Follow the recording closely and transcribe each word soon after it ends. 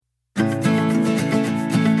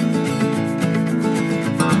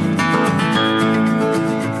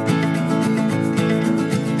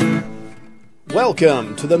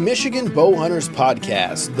Welcome to the Michigan Bowhunters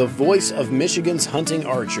Podcast, the voice of Michigan's hunting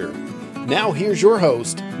archer. Now here's your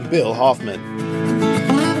host, Bill Hoffman.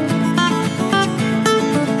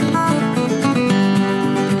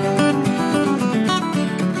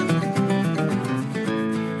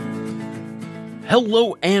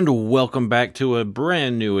 Hello and welcome back to a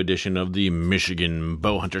brand new edition of the Michigan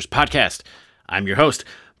Bowhunters Podcast. I'm your host,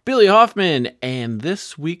 Billy Hoffman, and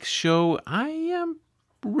this week's show I am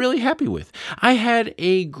really happy with. I had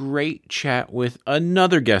a great chat with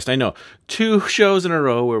another guest. I know, 2 shows in a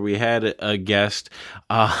row where we had a guest.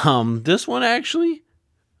 This one actually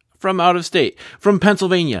from out of state, from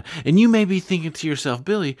Pennsylvania. And you may be thinking to yourself,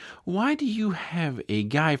 Billy, why do you have a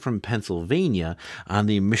guy from Pennsylvania on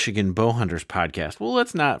the Michigan Bowhunters Podcast? Well,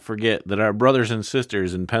 let's not forget that our brothers and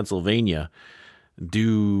sisters in Pennsylvania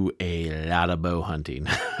do a lot of bow hunting.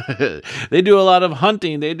 They do a lot of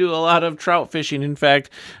hunting. They do a lot of trout fishing. In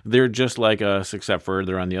fact, they're just like us, except for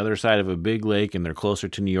they're on the other side of a big lake and they're closer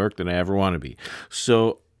to New York than I ever want to be.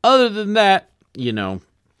 So other than that, you know,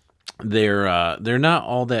 they're not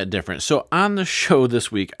all that different. So on the show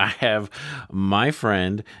this week, I have my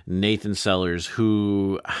friend Nathan Sellers,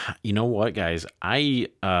 who, you know what, guys, I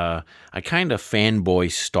kind of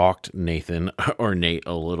fanboy stalked Nathan or Nate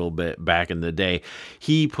a little bit back in the day.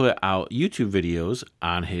 He put out YouTube videos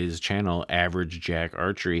on his channel, Average Jack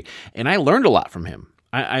Archery, and I learned a lot from him.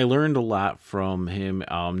 I learned a lot from him,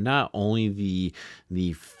 not only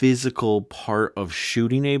the physical part of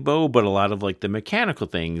shooting a bow, but a lot of like the mechanical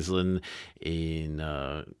things and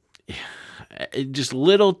just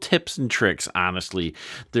little tips and tricks. Honestly,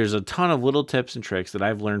 there's a ton of little tips and tricks that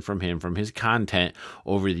I've learned from him, from his content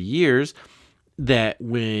over the years, that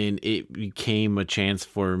when it became a chance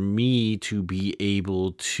for me to be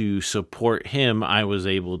able to support him, I was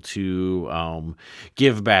able to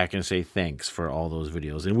give back and say thanks for all those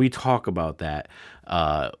videos. And we talk about that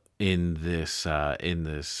in this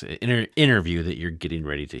interview that you're getting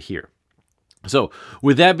ready to hear. So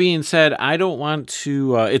with that being said, I don't want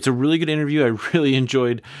to, it's a really good interview. I really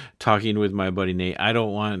enjoyed talking with my buddy Nate. I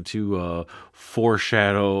don't want to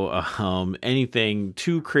foreshadow anything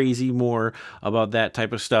too crazy more about that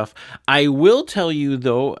type of stuff. I will tell you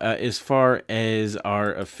though, as far as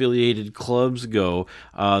our affiliated clubs go,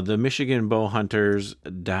 the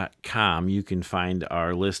MichiganBowhunters.com, you can find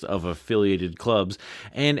our list of affiliated clubs.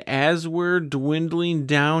 And as we're dwindling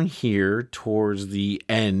down here towards the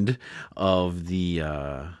end of the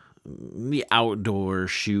outdoor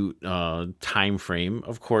shoot time frame,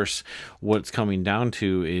 of course, what's coming down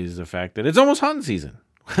to is the fact that it's almost hunting season.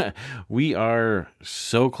 We are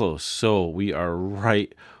so close. So we are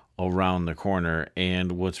right around the corner.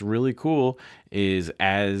 And what's really cool is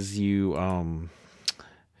as you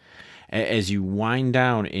wind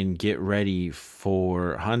down and get ready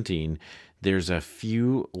for hunting, there's a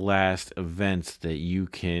few last events that you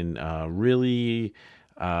can really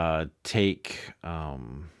take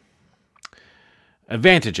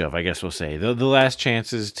advantage of, I guess we'll say. The last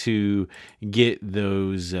chances to get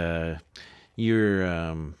those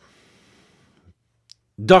your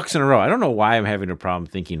ducks in a row. I don't know why I'm having a problem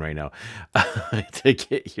thinking right now. To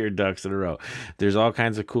get your ducks in a row. There's all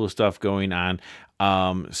kinds of cool stuff going on.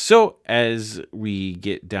 So as we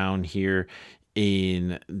get down here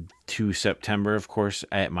into September, of course,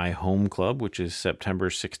 at my home club, which is September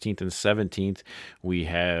 16th and 17th, we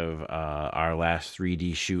have our last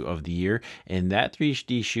 3D shoot of the year. And that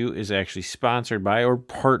 3D shoot is actually sponsored by or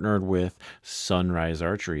partnered with Sunrise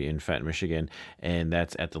Archery in Fenton, Michigan. And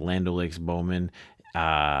that's at the Land O'Lakes Bowman.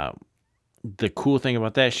 The cool thing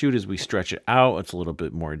about that shoot is we stretch it out. It's a little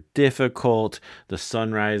bit more difficult. The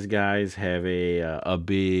Sunrise guys have a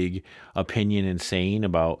big opinion and saying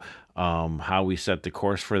about how we set the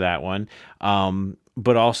course for that one.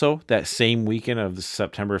 But also that same weekend of the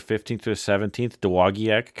September 15th to the 17th,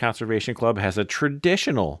 Dowagiac Conservation Club has a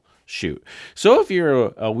traditional shoot. So if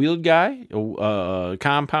you're a wheeled guy, a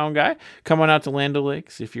compound guy, come on out to Land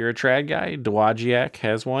O'Lakes. If you're a trad guy, Dowagiac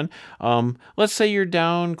has one. Let's say you're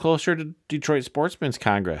down closer to Detroit Sportsman's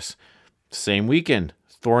Congress. Same weekend.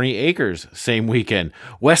 Thorny Acres, same weekend.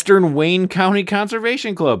 Western Wayne County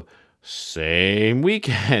Conservation Club, same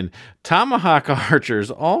weekend. Tomahawk Archers,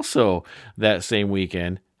 also that same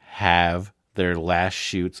weekend, have their last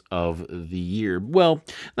shoots of the year. Well,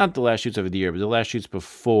 not the last shoots of the year, but the last shoots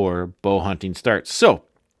before bow hunting starts. So,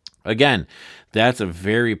 again, that's a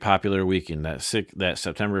very popular weekend. That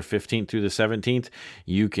September 15th through the 17th,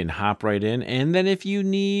 you can hop right in. And then if you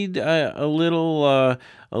need a little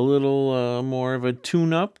more of a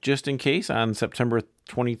tune-up, just in case, on September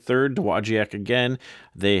 23rd, Dowagiac again,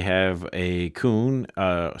 they have a coon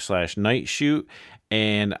 / night shoot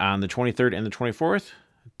And on the 23rd and the 24th,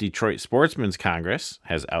 Detroit Sportsman's Congress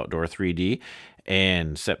has outdoor 3D.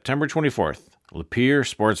 And September 24th, Lapeer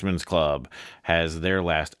Sportsman's Club has their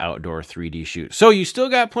last outdoor 3D shoot. So you still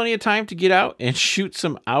got plenty of time to get out and shoot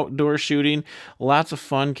some outdoor shooting. Lots of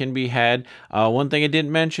fun can be had. One thing I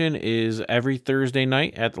didn't mention is every Thursday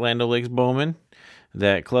night at the Land O'Lakes Bowman,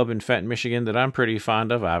 that club in Fenton, Michigan that I'm pretty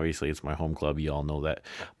fond of. Obviously, it's my home club. You all know that.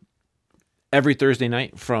 Every Thursday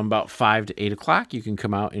night from about 5 to 8 o'clock, you can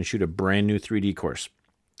come out and shoot a brand new 3D course.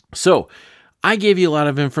 So I gave you a lot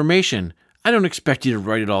of information. I don't expect you to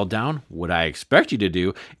write it all down. What I expect you to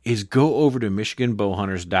do is go over to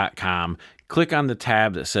MichiganBowhunters.com, click on the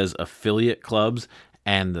tab that says Affiliate Clubs,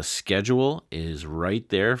 and the schedule is right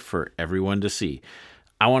there for everyone to see.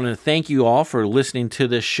 I want to thank you all for listening to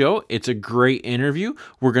this show. It's a great interview.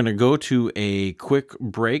 We're going to go to a quick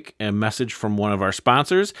break, a message from one of our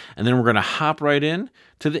sponsors, and then we're going to hop right in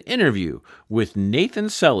to the interview with Nathan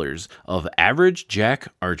Sellers of Average Jack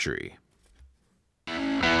Archery.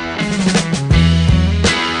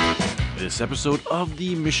 This episode of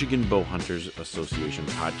the Michigan Bowhunters Association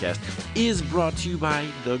podcast is brought to you by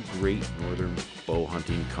the Great Northern Bow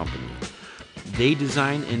Hunting Company. They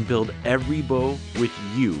design and build every bow with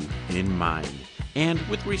you in mind, and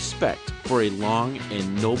with respect for a long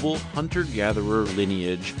and noble hunter-gatherer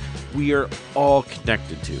lineage we are all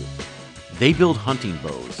connected to. They build hunting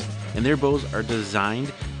bows, and their bows are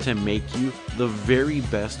designed to make you the very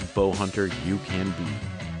best bow hunter you can be.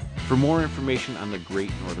 For more information on the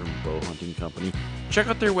Great Northern Bow Hunting Company, check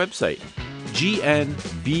out their website, gnbco.com.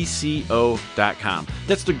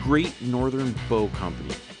 That's the Great Northern Bow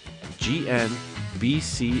Company, gnbco.com.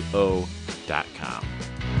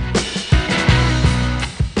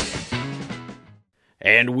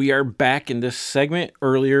 And we are back in this segment.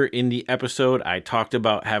 Earlier in the episode, I talked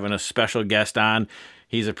about having a special guest on.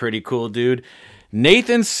 He's a pretty cool dude.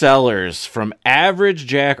 Nathan Sellers from Average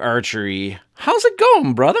Jack Archery. How's it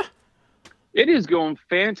going, brother? It is going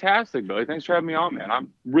fantastic, Billy. Thanks for having me on, man.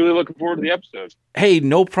 I'm really looking forward to the episode. Hey,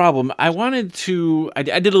 no problem. I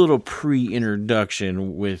did a little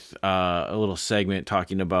pre-introduction with a little segment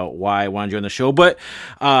talking about why I wanted you on the show, but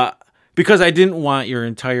because I didn't want your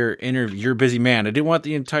entire interview, you're a busy man, I didn't want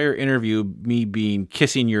the entire interview me being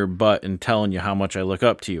kissing your butt and telling you how much I look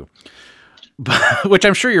up to you, which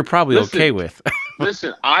I'm sure you're probably okay with.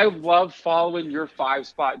 Listen, I love following your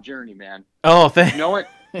 5-spot journey, man. Oh, thanks. You know what?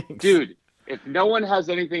 Dude, if no one has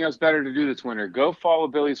anything else better to do this winter, go follow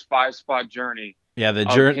Billy's 5-spot journey. Yeah, the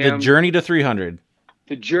journey to 300.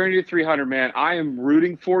 The journey to 300, man. I am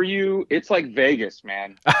rooting for you. It's like Vegas,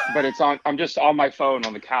 man. But I'm just on my phone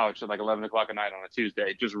on the couch at like 11 o'clock at night on a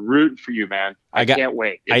Tuesday, just rooting for you, man. I can't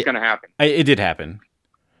wait. It's going to happen. It did happen.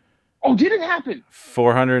 Oh, did it happen?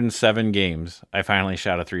 407 games. I finally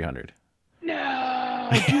shot a 300. No,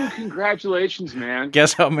 dude, congratulations, man.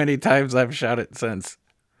 Guess how many times I've shot it since?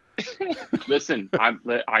 Listen,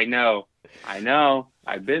 I know.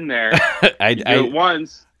 I've been there. I did it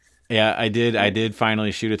once. Yeah, I did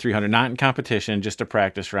finally shoot a 300, not in competition, just a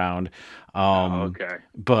practice round. Okay.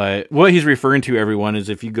 But what he's referring to, everyone, is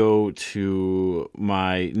if you go to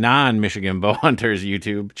my non-Michigan Bow Hunters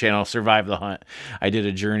YouTube channel, Survive the Hunt, I did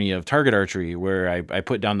a journey of target archery where I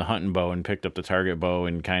put down the hunting bow and picked up the target bow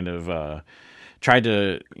and kind of tried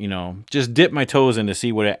to, just dip my toes in to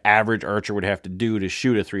see what an average archer would have to do to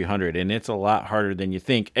shoot a 300. And it's a lot harder than you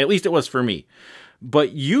think. At least it was for me.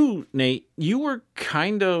 But you, Nate, you were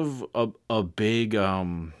kind of a big,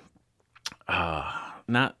 of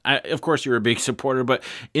course you're a big supporter, but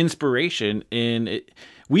inspiration in it.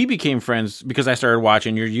 We became friends because I started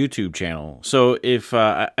watching your YouTube channel. So if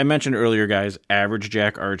I mentioned earlier, guys, Average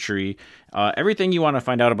Jack Archery, everything you want to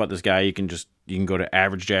find out about this guy, you can go to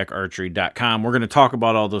AverageJackArchery.com. We're going to talk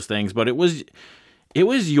about all those things, but it was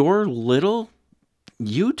your little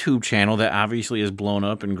YouTube channel that obviously has blown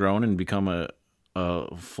up and grown and become a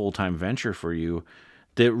full-time venture for you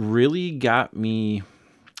that really got me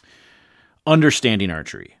understanding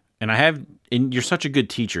archery. And you're such a good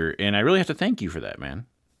teacher, and I really have to thank you for that, man.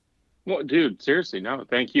 Well, dude, seriously, no,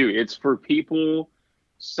 thank you. It's for people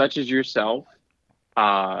such as yourself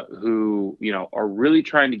who, are really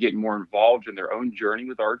trying to get more involved in their own journey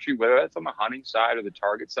with archery, whether that's on the hunting side or the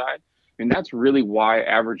target side. And that's really why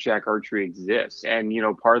Average Jack Archery exists. And,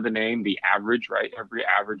 part of the name, the average, right? Every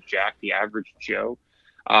average Jack, the average Joe.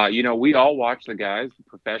 We all watch the guys, the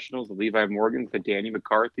professionals, the Levi Morgans, the Danny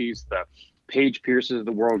McCarthy's, the Paige Pierces of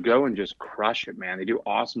the world go and just crush it, man. They do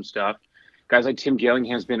awesome stuff. Guys like Tim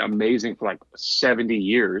Gillingham's been amazing for like 70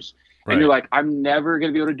 years. Right. And you're like, I'm never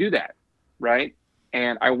going to be able to do that, right?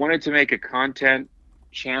 And I wanted to make a content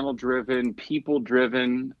channel driven, people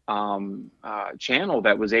driven channel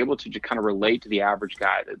that was able to just kind of relate to the average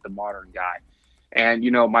guy, the modern guy. And,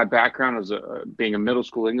 my background was being a middle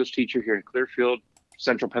school English teacher here in Clearfield,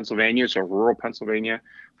 central Pennsylvania, so rural Pennsylvania,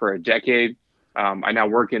 for a decade. I now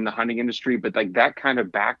work in the hunting industry, but like that kind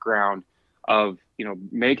of background of,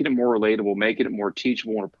 making it more relatable, making it more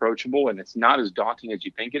teachable and approachable. And it's not as daunting as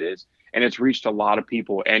you think it is. And it's reached a lot of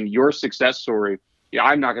people. And your success story,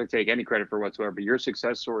 I'm not going to take any credit for whatsoever, but your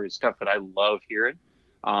success story is stuff that I love hearing.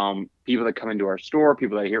 People that come into our store,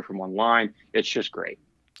 people that I hear from online, it's just great.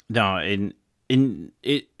 No,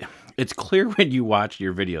 it's clear when you watch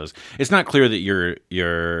your videos. It's not clear that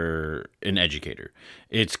you're an educator.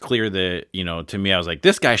 It's clear that, to me, I was like,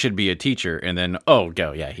 this guy should be a teacher, and then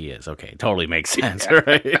yeah, he is. Okay, totally makes sense,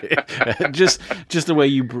 right? just the way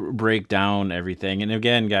you break down everything. And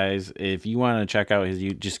again, guys, if you want to check out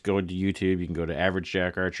you just go to YouTube. You can go to Average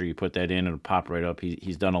Jack Archer. You put that in, it'll pop right up.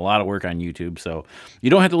 He's done a lot of work on YouTube, so you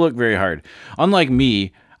don't have to look very hard. Unlike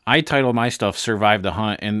me, I title my stuff Survive the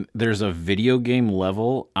Hunt, and there's a video game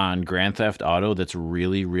level on Grand Theft Auto that's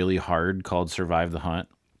really, really hard called Survive the Hunt.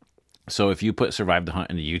 So if you put Survive the Hunt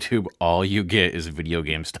into YouTube, all you get is video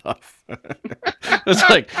game stuff. It's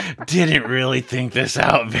like, didn't really think this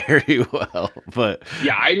out very well. But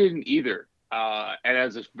yeah, I didn't either. And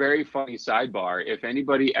as a very funny sidebar, if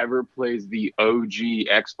anybody ever plays the OG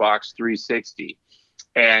Xbox 360,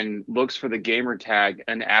 and looks for the gamer tag,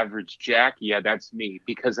 an average Jack, yeah, that's me,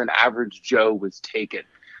 because an average Joe was taken.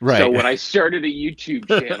 Right. So when I started a YouTube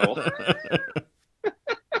channel,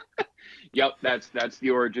 yep, that's the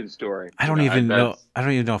origin story. I don't even know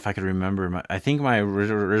if I could remember. I think my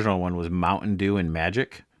original one was Mountain Dew and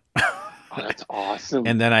Magic. Oh, that's awesome.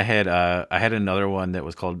 And then I had another one that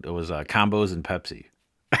was called Combos and Pepsi.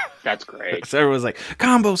 That's great. So everyone was like,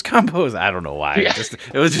 combos. I don't know why. Yeah.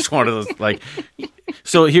 It was just one of those, like.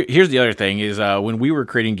 So here's the other thing is when we were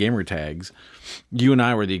creating gamer tags, you and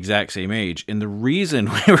I were the exact same age. And the reason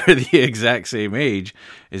we were the exact same age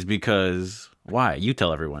is because, why? You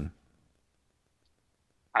tell everyone.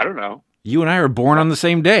 I don't know. You and I were born on the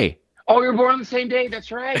same day. Oh, we were born on the same day.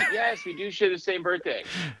 That's right. Yes, we do share the same birthday.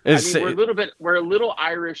 We're a little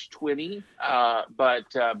Irish twinny,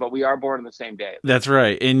 but we are born on the same day. That's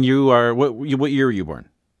right. And you are what year were you born?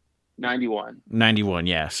 91. 91,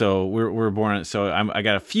 yeah. So we're born. So I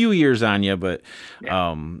got a few years on you, but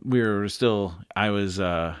we were still. I was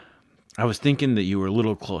thinking that you were a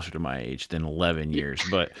little closer to my age than 11 years,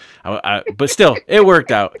 but but still, it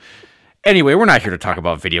worked out. Anyway, we're not here to talk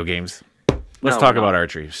about video games. Let's talk about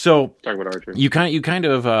archery. So talk about archery. You kind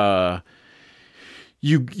of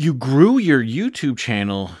you grew your YouTube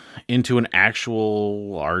channel into an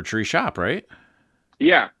actual archery shop, right?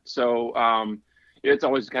 Yeah. So it's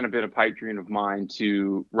always kind of been a pipe dream of mine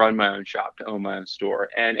to run my own shop, to own my own store.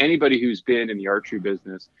 And anybody who's been in the archery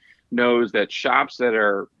business knows that shops that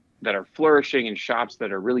are flourishing and shops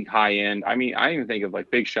that are really high end. I mean, I even think of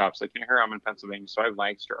like big shops. Like here I'm in Pennsylvania, so I have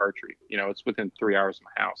Lancaster Archery. It's within 3 hours of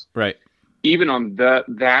my house. Right. Even on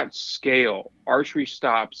that scale, archery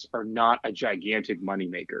stops are not a gigantic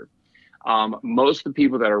moneymaker. Most of the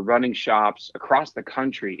people that are running shops across the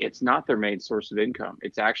country, it's not their main source of income.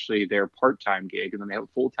 It's actually their part-time gig, and then they have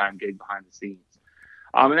a full-time gig behind the scenes.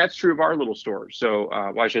 And that's true of our little store. So,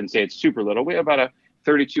 I shouldn't say it's super little. We have about a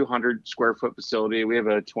 3,200 square foot facility. We have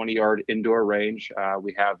a 20-yard indoor range.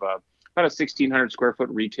 We have about a 1,600 square foot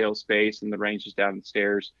retail space, and the range is down the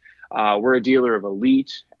stairs. We're a dealer of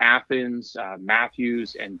Elite, Athens,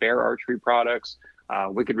 Matthews, and Bear Archery products,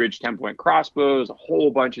 Wicked Ridge 10-point crossbows, a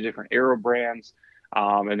whole bunch of different arrow brands,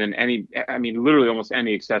 and then literally almost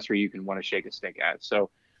any accessory you can want to shake a stick at. So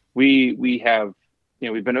we have,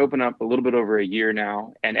 we've been open up a little bit over a year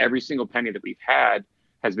now, and every single penny that we've had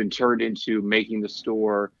has been turned into making the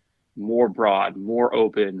store more broad, more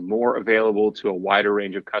open, more available to a wider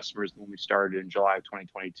range of customers than when we started in July of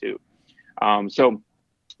 2022. So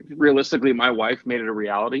realistically, my wife made it a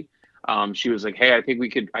reality. She was like, "Hey, I think we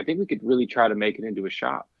could really try to make it into a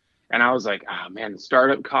shop." And I was like, "Oh man, the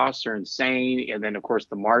startup costs are insane." And then of course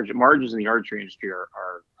the margins in the archery industry are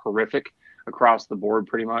horrific across the board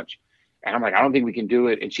pretty much. And I'm like, "I don't think we can do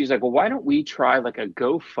it." And she's like, "Well, why don't we try like a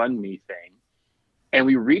GoFundMe thing? And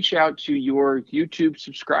we reach out to your YouTube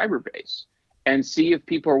subscriber base and see if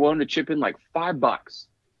people are willing to chip in like $5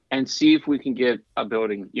 and see if we can get a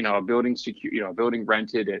building, a building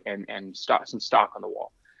rented and some stock on the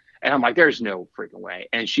wall." And I'm like, "There's no freaking way."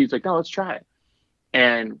 And she's like, "No, let's try it."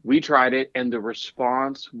 And we tried it, and the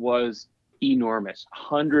response was enormous.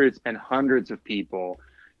 Hundreds and hundreds of people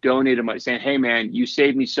donated money saying, "Hey man, you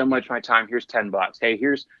saved me so much of my time. Here's $10. Hey,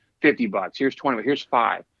 here's $50. Here's $20. Here's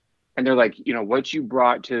 $5." and they're like, what you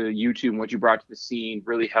brought to YouTube and what you brought to the scene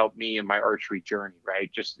really helped me in my archery journey,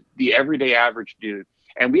 right? Just the everyday average dude.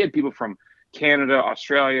 And we had people from Canada,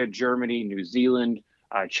 Australia, Germany, New Zealand,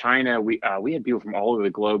 China. We had people from all over the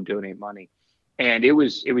globe donate money, and it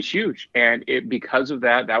was huge. And because of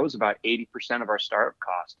that, that was about 80% of our startup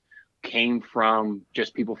cost came from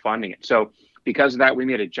just people funding it. So because of that, we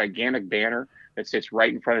made a gigantic banner that sits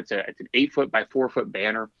right in front. It's an 8 foot by 4 foot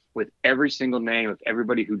banner with every single name of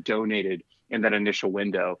everybody who donated in that initial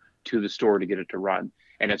window to the store to get it to run.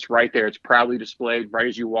 And it's right there. It's proudly displayed right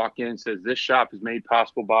as you walk in. It says, "This shop is made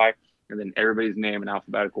possible by," and then everybody's name in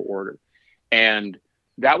alphabetical order. And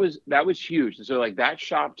that was huge. And so like that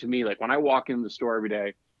shop to me, like when I walk into the store every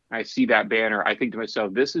day, I see that banner, I think to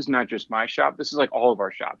myself, this is not just my shop. This is like all of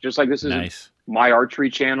our shops. Just like this isn't Nice. my archery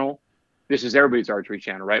channel. This is everybody's archery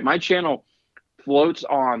channel, right? My channel floats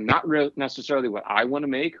on not necessarily what I want to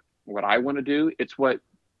make, what I want to do. It's what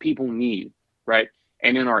people need, right?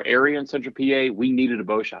 And in our area in Central PA, we needed a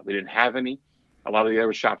bow shop. We didn't have any. A lot of the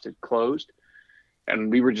other shops had closed,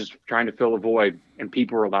 and we were just trying to fill a void, and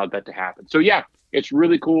people were allowed that to happen. So yeah, it's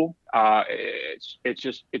really cool.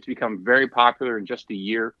 It's become very popular in just a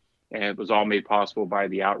year, and it was all made possible by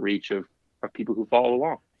the outreach of people who follow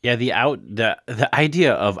along. Yeah, the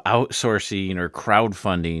idea of outsourcing or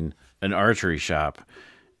crowdfunding an archery shop,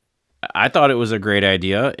 I thought it was a great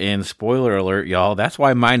idea. And spoiler alert, y'all, that's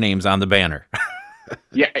why my name's on the banner.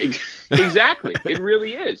 Yeah, exactly. It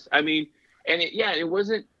really is. I mean, it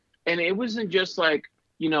wasn't just like,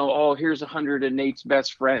 oh, here's 100 of Nate's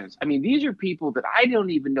best friends. I mean, these are people that I don't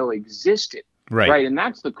even know existed. Right. And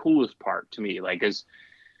that's the coolest part to me. Like as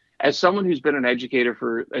someone who's been an educator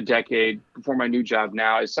for a decade before my new job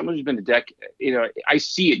now, as someone who's been a decade, I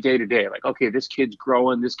see it day to day. Like, okay, this kid's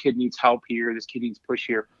growing, this kid needs help here, this kid needs push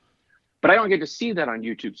here. But I don't get to see that on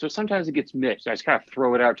YouTube. So sometimes it gets mixed. I just kind of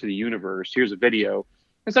throw it out to the universe. Here's a video.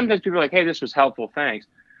 And sometimes people are like, hey, this was helpful, thanks.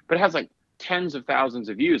 But it has like tens of thousands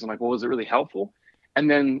of views. I'm like, well, was it really helpful? And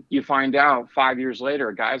then you find out 5 years later,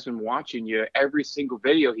 a guy's been watching you every single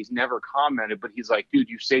video. He's never commented, but he's like, dude,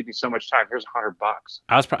 you saved me so much time. Here's $100.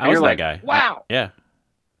 I was that like, guy. Wow. Yeah.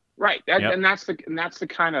 Right. Yep. And that's the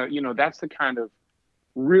kind of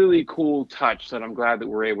really cool touch that I'm glad that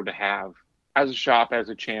we're able to have as a shop, as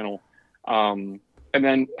a channel. And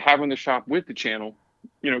then having the shop with the channel,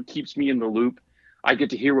 keeps me in the loop. I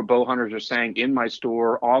get to hear what bow hunters are saying in my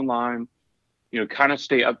store, online, kind of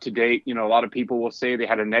stay up to date. A lot of people will say they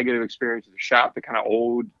had a negative experience at the shop. They're kind of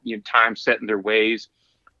old, time set in their ways,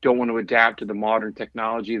 don't want to adapt to the modern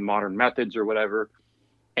technology, the modern methods or whatever.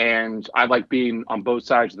 And I like being on both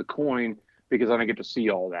sides of the coin because I don't get to see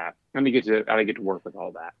all that. I get to work with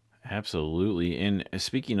all that. Absolutely. And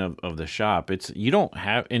speaking of the shop, you don't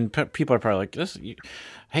have, and people are probably like this.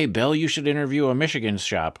 Hey, Bill, you should interview a Michigan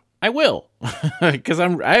shop. I will, because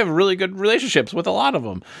I have really good relationships with a lot of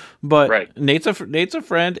them. But right. Nate's a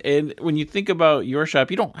friend, and when you think about your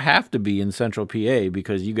shop, you don't have to be in Central PA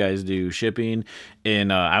because you guys do shipping.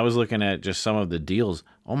 And I was looking at just some of the deals.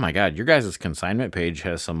 Oh my God, your guys' consignment page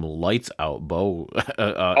has some lights out bow.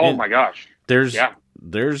 Oh my gosh, there's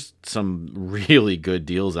some really good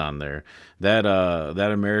deals on there. That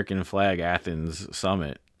American Flag Athens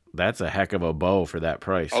Summit, that's a heck of a bow for that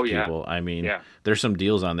price, people. I mean, there's some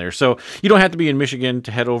deals on there. So you don't have to be in Michigan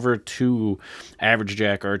to head over to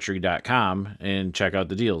averagejackarchery.com and check out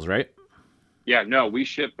the deals, right? Yeah, no, we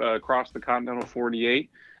ship across the continental 48.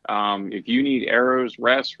 If you need arrows,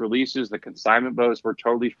 rests, releases, the consignment bows, we're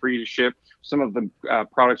totally free to ship. Some of the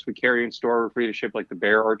products we carry in store, we're free to ship, like the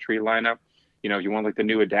Bear Archery lineup. If you want like the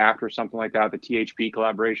new Adapt or something like that, the THP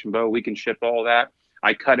collaboration bow, we can ship all that.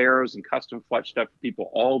 I cut arrows and custom fletch stuff for people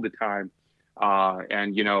all the time.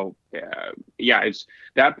 It's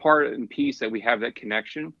that part and piece that we have that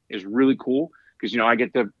connection is really cool because, I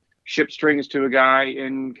get to ship strings to a guy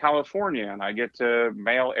in California and I get to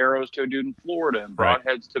mail arrows to a dude in Florida and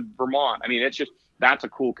broadheads to Vermont. I mean, that's a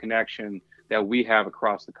cool connection that we have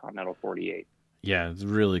across the continental 48. Yeah, it's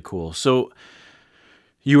really cool. So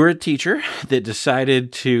you were a teacher that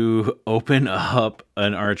decided to open up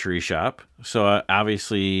an archery shop. So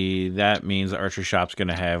obviously that means the archery shop's going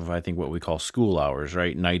to have, I think, what we call school hours,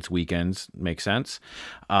 right? Nights, weekends, makes sense.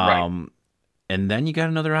 And then you got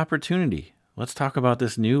another opportunity. Let's talk about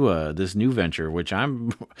this new venture, which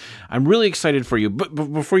I'm really excited for you. But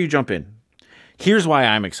before you jump in, here's why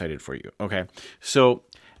I'm excited for you. Okay, so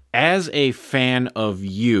as a fan of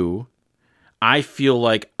you, I feel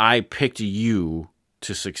like I picked you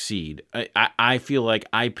to succeed. I feel like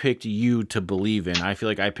I picked you to believe in. I feel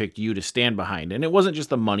like I picked you to stand behind. And it wasn't just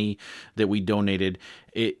the money that we donated.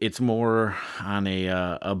 It's more on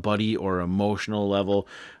a buddy or emotional level.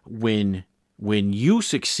 When you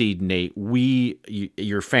succeed, Nate,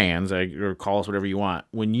 your fans, or call us whatever you want.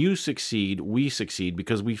 When you succeed, we succeed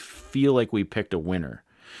because we feel like we picked a winner.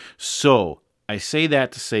 So I say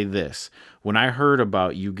that to say this. When I heard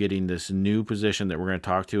about you getting this new position that we're going to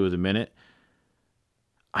talk to in a minute,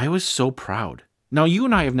 I was so proud. Now, you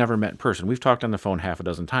and I have never met in person. We've talked on the phone half a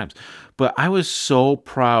dozen times. But I was so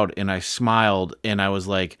proud, and I smiled, and I was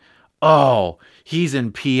like, oh, he's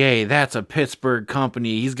in PA. That's a Pittsburgh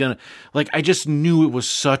company. He's going to, like, I just knew it was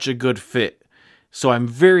such a good fit. So I'm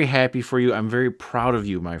very happy for you. I'm very proud of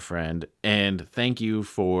you, my friend. And thank you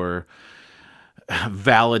for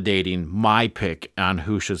validating my pick on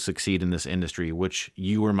who should succeed in this industry, which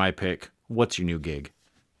you were my pick. What's your new gig?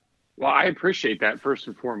 Well, I appreciate that first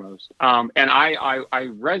and foremost. And I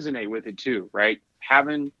resonate with it too, right?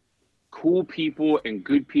 Having cool people and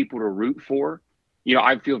good people to root for.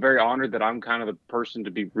 I feel very honored that I'm kind of the person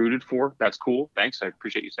to be rooted for. That's cool. Thanks. I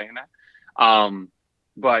appreciate you saying that.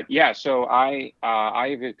 But yeah, so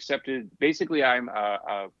I've accepted, basically I'm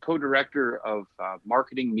a co-director of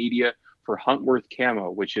marketing media for Huntworth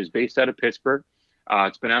Camo, which is based out of Pittsburgh.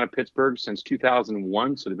 It's been out of Pittsburgh since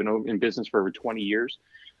 2001. So they've been in business for over 20 years.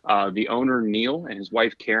 The owner, Neil, and his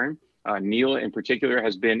wife, Karen. Neil, in particular,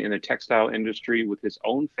 has been in the textile industry with his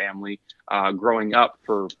own family growing up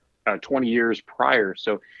for 20 years prior.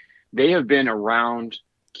 So they have been around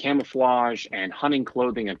camouflage and hunting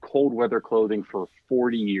clothing and cold weather clothing for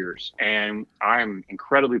 40 years. And I'm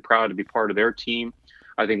incredibly proud to be part of their team.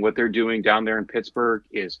 I think what they're doing down there in Pittsburgh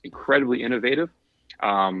is incredibly innovative.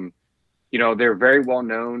 They're very well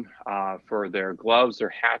known for their gloves, their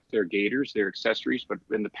hats, their gaiters, their accessories. But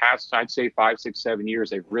in the past, I'd say 5, 6, 7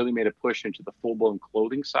 years, they've really made a push into the full-blown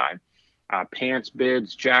clothing side. Pants,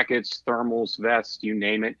 bibs, jackets, thermals, vests, you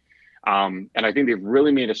name it. And I think they've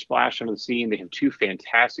really made a splash on the scene. They have 2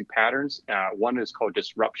 fantastic patterns. One is called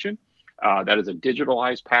Disruption. That is a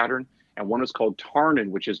digitalized pattern. And one is called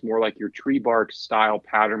Tarnin, which is more like your tree bark style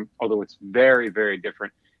pattern, although it's very, very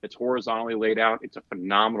different. It's horizontally laid out. It's a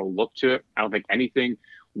phenomenal look to it. I don't think anything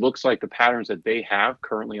looks like the patterns that they have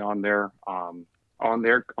currently on their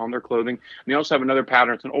clothing. And they also have another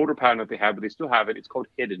pattern. It's an older pattern that they have, but they still have it. It's called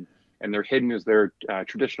Hidden, and their Hidden is their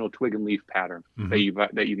traditional twig and leaf pattern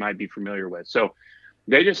that you might be familiar with. So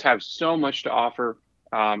they just have so much to offer,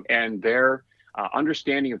 and their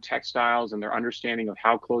understanding of textiles and their understanding of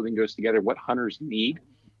how clothing goes together, what hunters need.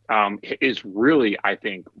 Is really, I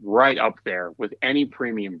think, right up there with any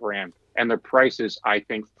premium brand. And the prices, I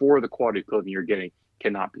think, for the quality of clothing you're getting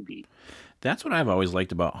cannot be beat. That's what I've always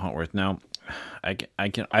liked about Huntworth. Now, I've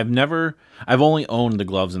only owned the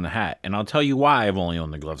gloves and the hat. And I'll tell you why I've only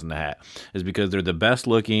owned the gloves and the hat is because they're the best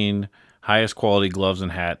looking, highest quality gloves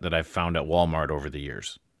and hat that I've found at Walmart over the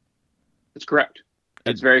years. That's correct.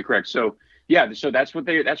 That's very correct. So yeah, so that's where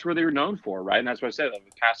they were known for, right? And that's what I said, over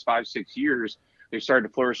the past 5, 6 years, they started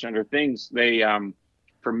to flourish under things. They,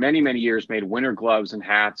 for many, many years, made winter gloves and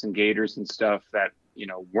hats and gaiters and stuff that,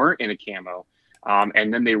 weren't in a camo.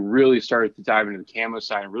 And then they really started to dive into the camo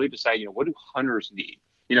side and really decide, what do hunters need?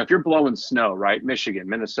 If you're blowing snow, right? Michigan,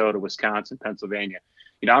 Minnesota, Wisconsin, Pennsylvania,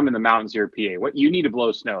 I'm in the mountains here, PA. What you need to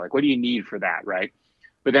blow snow? Like, what do you need for that, right?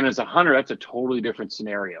 But then as a hunter, that's a totally different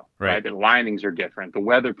scenario, right? The linings are different. The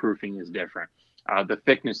weatherproofing is different. The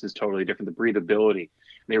thickness is totally different. The breathability.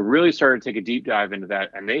 They really started to take a deep dive into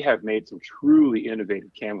that, and they have made some truly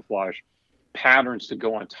innovative camouflage patterns to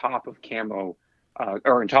go on top of camo,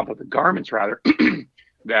 or on top of the garments, rather,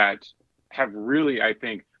 that have really, I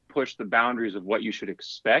think, pushed the boundaries of what you should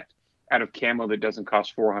expect out of camo that doesn't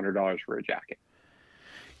cost $400 for a jacket.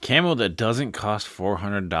 Camo that doesn't cost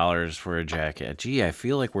 $400 for a jacket. Gee, I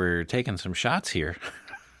feel like we're taking some shots here.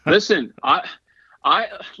 Listen,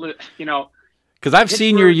 because I've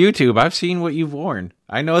seen your YouTube. I've seen what you've worn.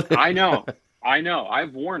 I know that. I know.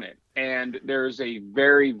 I've worn it. And there's a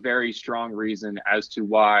very, very strong reason as to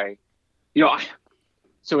why,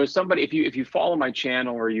 so as somebody, if you follow my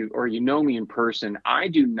channel or you know me in person, I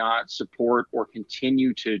do not support or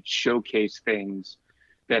continue to showcase things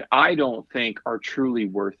that I don't think are truly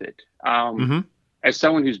worth it. As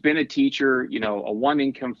someone who's been a teacher, a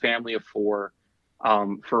one-income family of 4,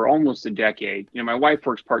 for almost a decade. My wife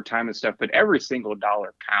works part-time and stuff, but every single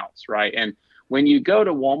dollar counts, right? And when you go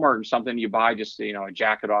to Walmart or something, you buy just, a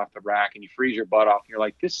jacket off the rack and you freeze your butt off and you're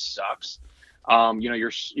like, this sucks.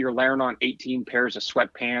 You're layering on 18 pairs of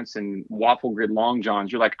sweatpants and waffle grid long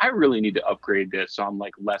johns. You're like, I really need to upgrade this so I'm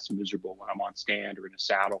like less miserable when I'm on stand or in a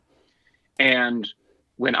saddle. And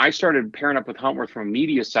when I started pairing up with Huntworth from a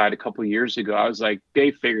media side a couple of years ago, I was like,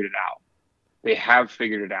 they figured it out. They have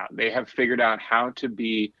figured it out. They have figured out how to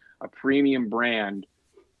be a premium brand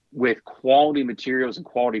with quality materials and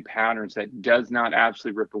quality patterns that does not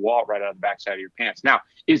absolutely rip the wallet right out of the backside of your pants. Now,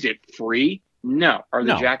 is it free? No. Are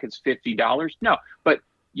the No. jackets $50? No. But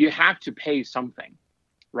you have to pay something,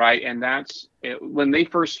 right? And that's when they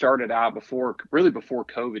first started out before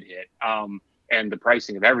COVID hit, and the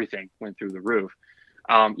pricing of everything went through the roof.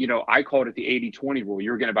 I called it the 80-20 rule.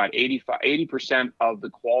 You're getting about 80% of the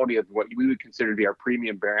quality of what we would consider to be our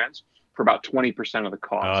premium brands for about 20% of the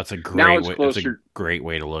cost. Oh, that's a great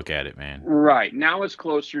way to look at it, man. Right. Now it's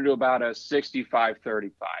closer to about a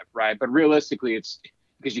 65-35, right? But realistically, it's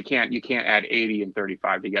because you can't add 80 and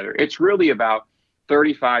 35 together. It's really about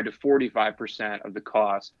 35 to 45% of the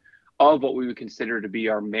cost of what we would consider to be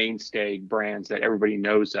our mainstay brands that everybody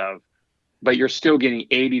knows of. But you're still getting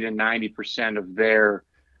 80 to 90% of their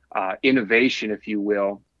innovation, if you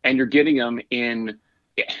will. And you're getting them in.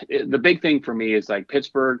 The big thing for me is like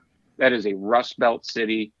Pittsburgh, that is a Rust Belt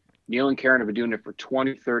city. Neil and Karen have been doing it for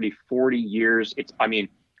 20, 30, 40 years.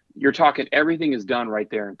 You're talking everything is done right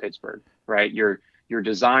there in Pittsburgh, right? Your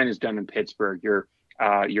design is done in Pittsburgh. Your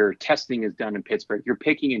testing is done in Pittsburgh. Your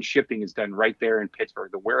picking and shipping is done right there in Pittsburgh.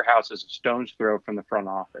 The warehouse is a stone's throw from the front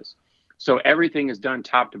office. So everything is done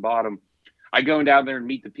top to bottom. I go down there and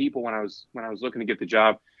meet the people when I was looking to get the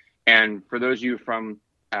job. And for those of you from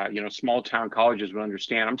small town colleges will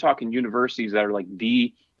understand, I'm talking universities that are like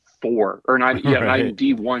D4 or not even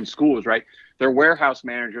D1 schools, right? They're warehouse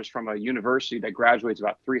managers from a university that graduates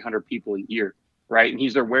about 300 people a year, right? And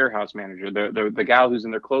he's their warehouse manager. The gal who's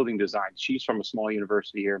in their clothing design, she's from a small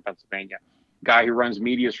university here in Pennsylvania. Guy who runs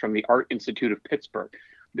media is from the Art Institute of Pittsburgh.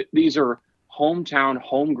 These are hometown,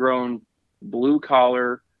 homegrown, blue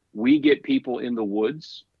collar. We get people in the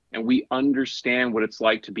woods and we understand what it's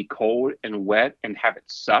like to be cold and wet and have it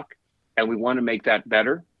suck. And we want to make that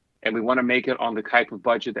better. And we want to make it on the type of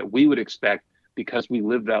budget that we would expect because we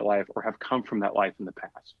live that life or have come from that life in the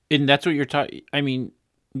past. And that's what you're talking. I mean,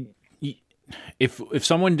 if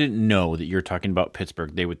someone didn't know that you're talking about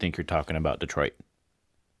Pittsburgh, they would think you're talking about Detroit.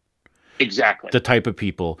 Exactly. The type of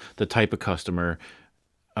people, the type of customer.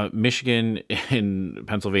 Michigan and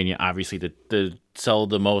Pennsylvania, obviously, the sell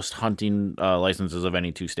the most hunting licenses of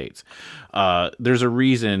any two states. There's a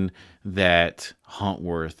reason that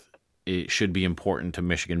Huntworth it should be important to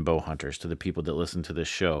Michigan bow hunters, to the people that listen to this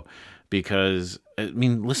show, because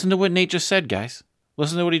listen to what Nate just said, guys.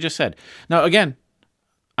 Listen to what he just said. Now, again,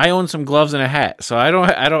 I own some gloves and a hat, so I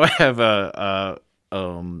don't have a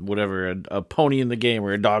pony in the game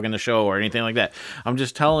or a dog in the show or anything like that. I'm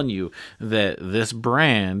just telling you that this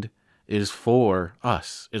brand is for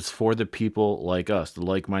us. It's for the people like us, the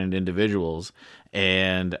like-minded individuals.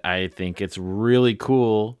 And I think it's really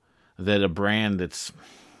cool that a brand that's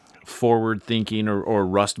forward thinking or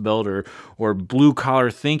Rust Belt or blue collar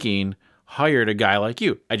thinking hired a guy like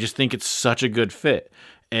you. I just think it's such a good fit.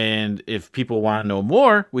 And if people want to know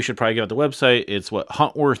more, we should probably get out the website. It's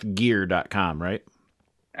huntworthgear.com, right?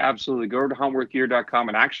 Absolutely. Go to huntworthgear.com.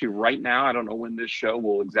 And actually right now, I don't know when this show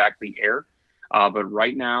will exactly air, but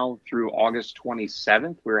right now through August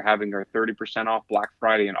 27th, we're having our 30% off Black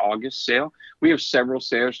Friday and August sale. We have several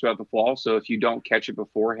sales throughout the fall. So if you don't catch it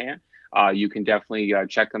beforehand, you can definitely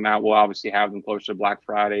check them out. We'll obviously have them closer to Black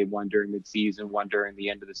Friday, one during mid-season, one during the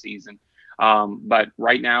end of the season. But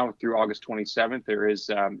right now through August 27th, there is,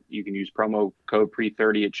 you can use promo code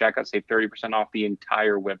PRE30 at checkout, save 30% off the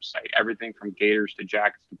entire website. Everything from gaiters to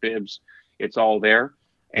jackets to bibs, it's all there.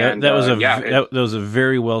 And that was a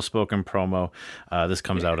very well-spoken promo. This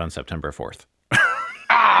comes out on September 4th.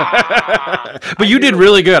 But you did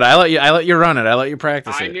really good. I let you run it. I let you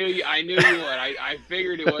practice it. I knew you would. I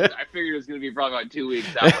figured it was. I figured it was going to be probably about 2 weeks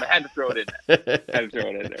out, but I had to throw it in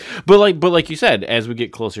there. But like you said, as we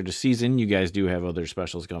get closer to season, you guys do have other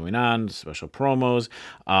specials going on, special promos.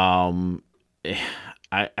 I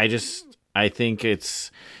think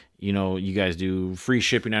it's, you guys do free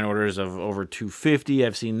shipping on orders of over $250.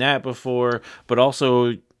 I've seen that before. But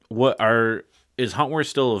also, is Huntworth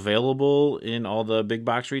still available in all the big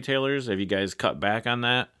box retailers? Have you guys cut back on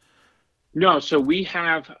that? No, so we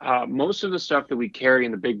have most of the stuff that we carry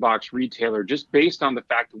in the big box retailer, just based on the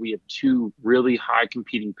fact that we have two really high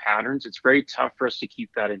competing patterns. It's very tough for us to keep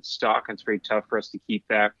that in stock. And it's very tough for us to keep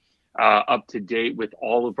that up to date with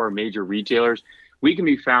all of our major retailers. We can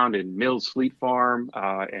be found in Mills Fleet Farm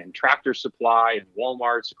and Tractor Supply and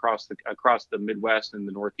Walmarts across the Midwest and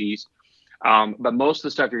the Northeast. But most of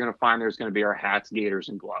the stuff you're going to find there is going to be our hats, gaiters,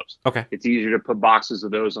 and gloves. Okay. It's easier to put boxes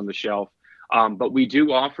of those on the shelf. But we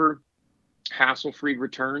do offer hassle-free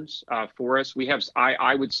returns for us. We have,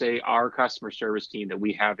 I would say, our customer service team that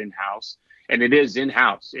we have in-house, and it is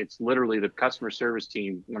in-house. It's literally the customer service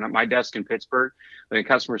team. When at my desk in Pittsburgh, the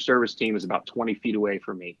customer service team is about 20 feet away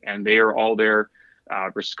from me, and they are all there,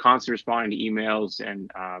 constantly responding to emails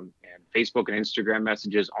and Facebook and Instagram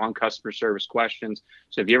messages on customer service questions.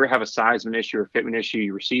 So if you ever have a sizeman issue or fitment issue,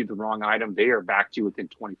 you receive the wrong item, they are back to you within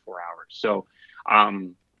 24 hours. So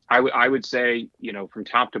I would say, from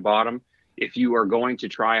top to bottom, if you are going to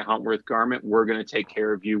try a Huntworth garment, we're going to take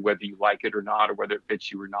care of you, whether you like it or not, or whether it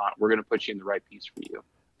fits you or not. We're going to put you in the right piece for you.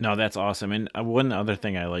 No, that's awesome. And one other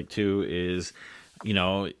thing I like too is,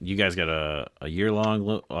 you guys got a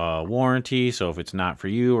year-long warranty. So if it's not for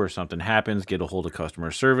you or something happens, get a hold of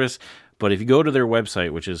customer service. But if you go to their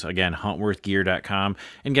website, which is, again, huntworthgear.com,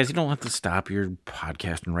 and guys, you don't have to stop your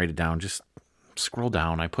podcast and write it down. Just scroll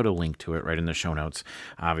down. I put a link to it right in the show notes,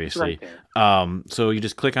 obviously. Right, so you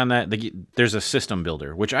just click on that. There's a system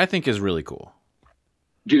builder, which I think is really cool.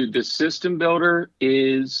 Dude, the system builder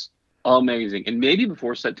is amazing. And maybe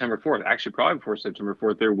before September 4th, actually probably before September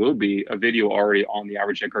 4th, there will be a video already on the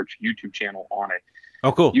Average Jack Archer YouTube channel on it.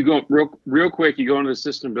 Oh, cool. You go real quick, you go into the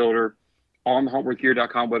system builder on the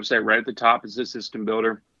huntworthgear.com website. Right at the top is the system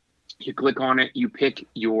builder. You click on it, you pick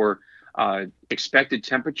your expected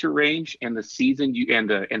temperature range and the season and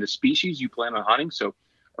the species you plan on hunting. So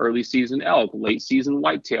early season elk, late season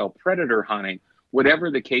whitetail, predator hunting, whatever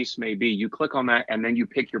the case may be. You click on that and then you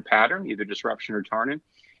pick your pattern, either disruption or tarnin.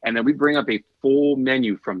 And then we bring up a full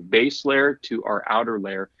menu from base layer to our outer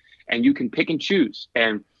layer, and you can pick and choose.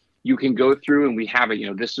 And you can go through and we have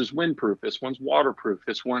it, this is windproof, this one's waterproof,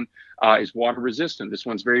 this one is water resistant, this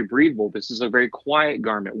one's very breathable, this is a very quiet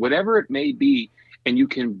garment, whatever it may be. And you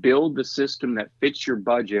can build the system that fits your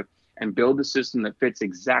budget and build the system that fits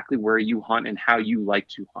exactly where you hunt and how you like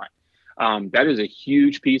to hunt. That is a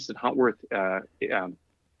huge piece that Huntworth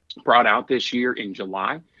brought out this year in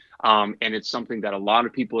July. And it's something that a lot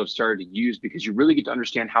of people have started to use because you really get to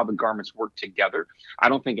understand how the garments work together. I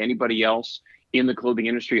don't think anybody else in the clothing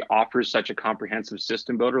industry offers such a comprehensive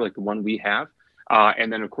system builder like the one we have.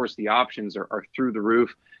 And then, of course, the options are through the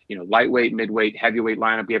roof. Lightweight, midweight, heavyweight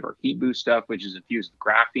lineup. We have our heat boost stuff, which is infused with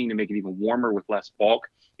graphene to make it even warmer with less bulk.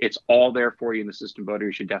 It's all there for you in the system builder.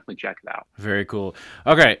 You should definitely check it out. Very cool.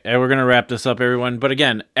 Okay, and we're going to wrap this up, everyone. But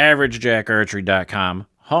again, AverageJackArchery.com,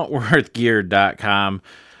 HuntworthGear.com.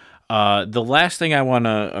 The last thing I want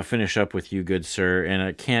to finish up with you, good sir, and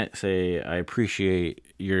I can't say I appreciate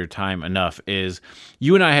your time enough, is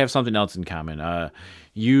you and I have something else in common.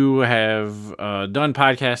 You have done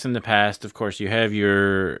podcasts in the past. Of course, you have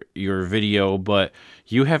your video, but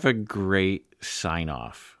you have a great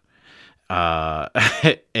sign-off.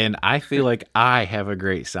 And I feel like I have a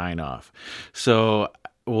great sign-off. So,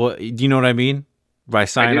 do you know what I mean by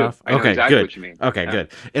sign-off? I know exactly good. What you mean. Okay, yeah.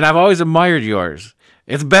 Good. And I've always admired yours.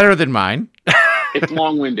 It's better than mine. It's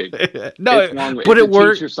long-winded. No, it's long-winded. But it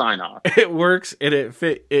works. Your sign off. It works, and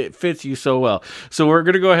it fits you so well. So we're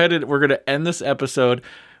gonna go ahead and we're gonna end this episode.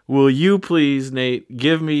 Will you please, Nate,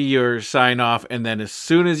 give me your sign off, and then as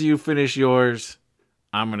soon as you finish yours,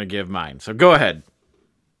 I'm gonna give mine. So go ahead.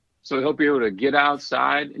 So I hope you're able to get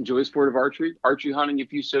outside, enjoy the sport of archery hunting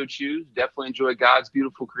if you so choose. Definitely enjoy God's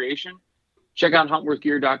beautiful creation. Check out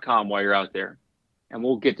huntworthgear.com while you're out there, and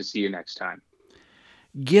we'll get to see you next time.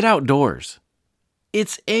 Get outdoors.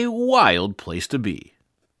 It's a wild place to be.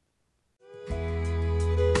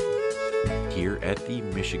 Here at the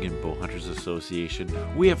Michigan Bowhunters Association,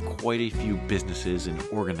 we have quite a few businesses and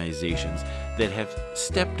organizations that have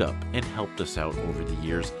stepped up and helped us out over the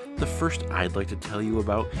years. The first I'd like to tell you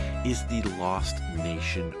about is the Lost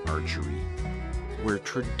Nation Archery, where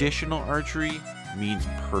traditional archery means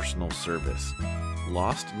personal service.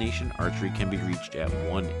 Lost Nation Archery can be reached at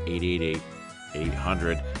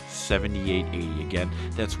 1-888-800-7880. Again,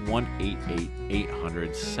 that's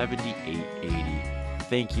 1-888-800-7880.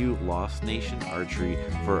 Thank you, Lost Nation Archery,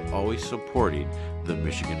 for always supporting the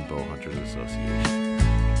Michigan Bowhunters Association.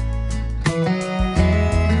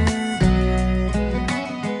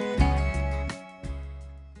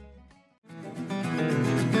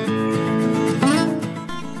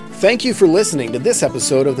 Thank you for listening to this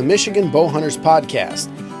episode of the Michigan Bowhunters Podcast.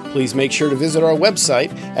 Please make sure to visit our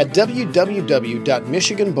website at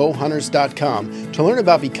www.michiganbowhunters.com to learn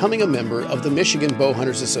about becoming a member of the Michigan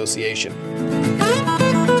Bowhunters Association.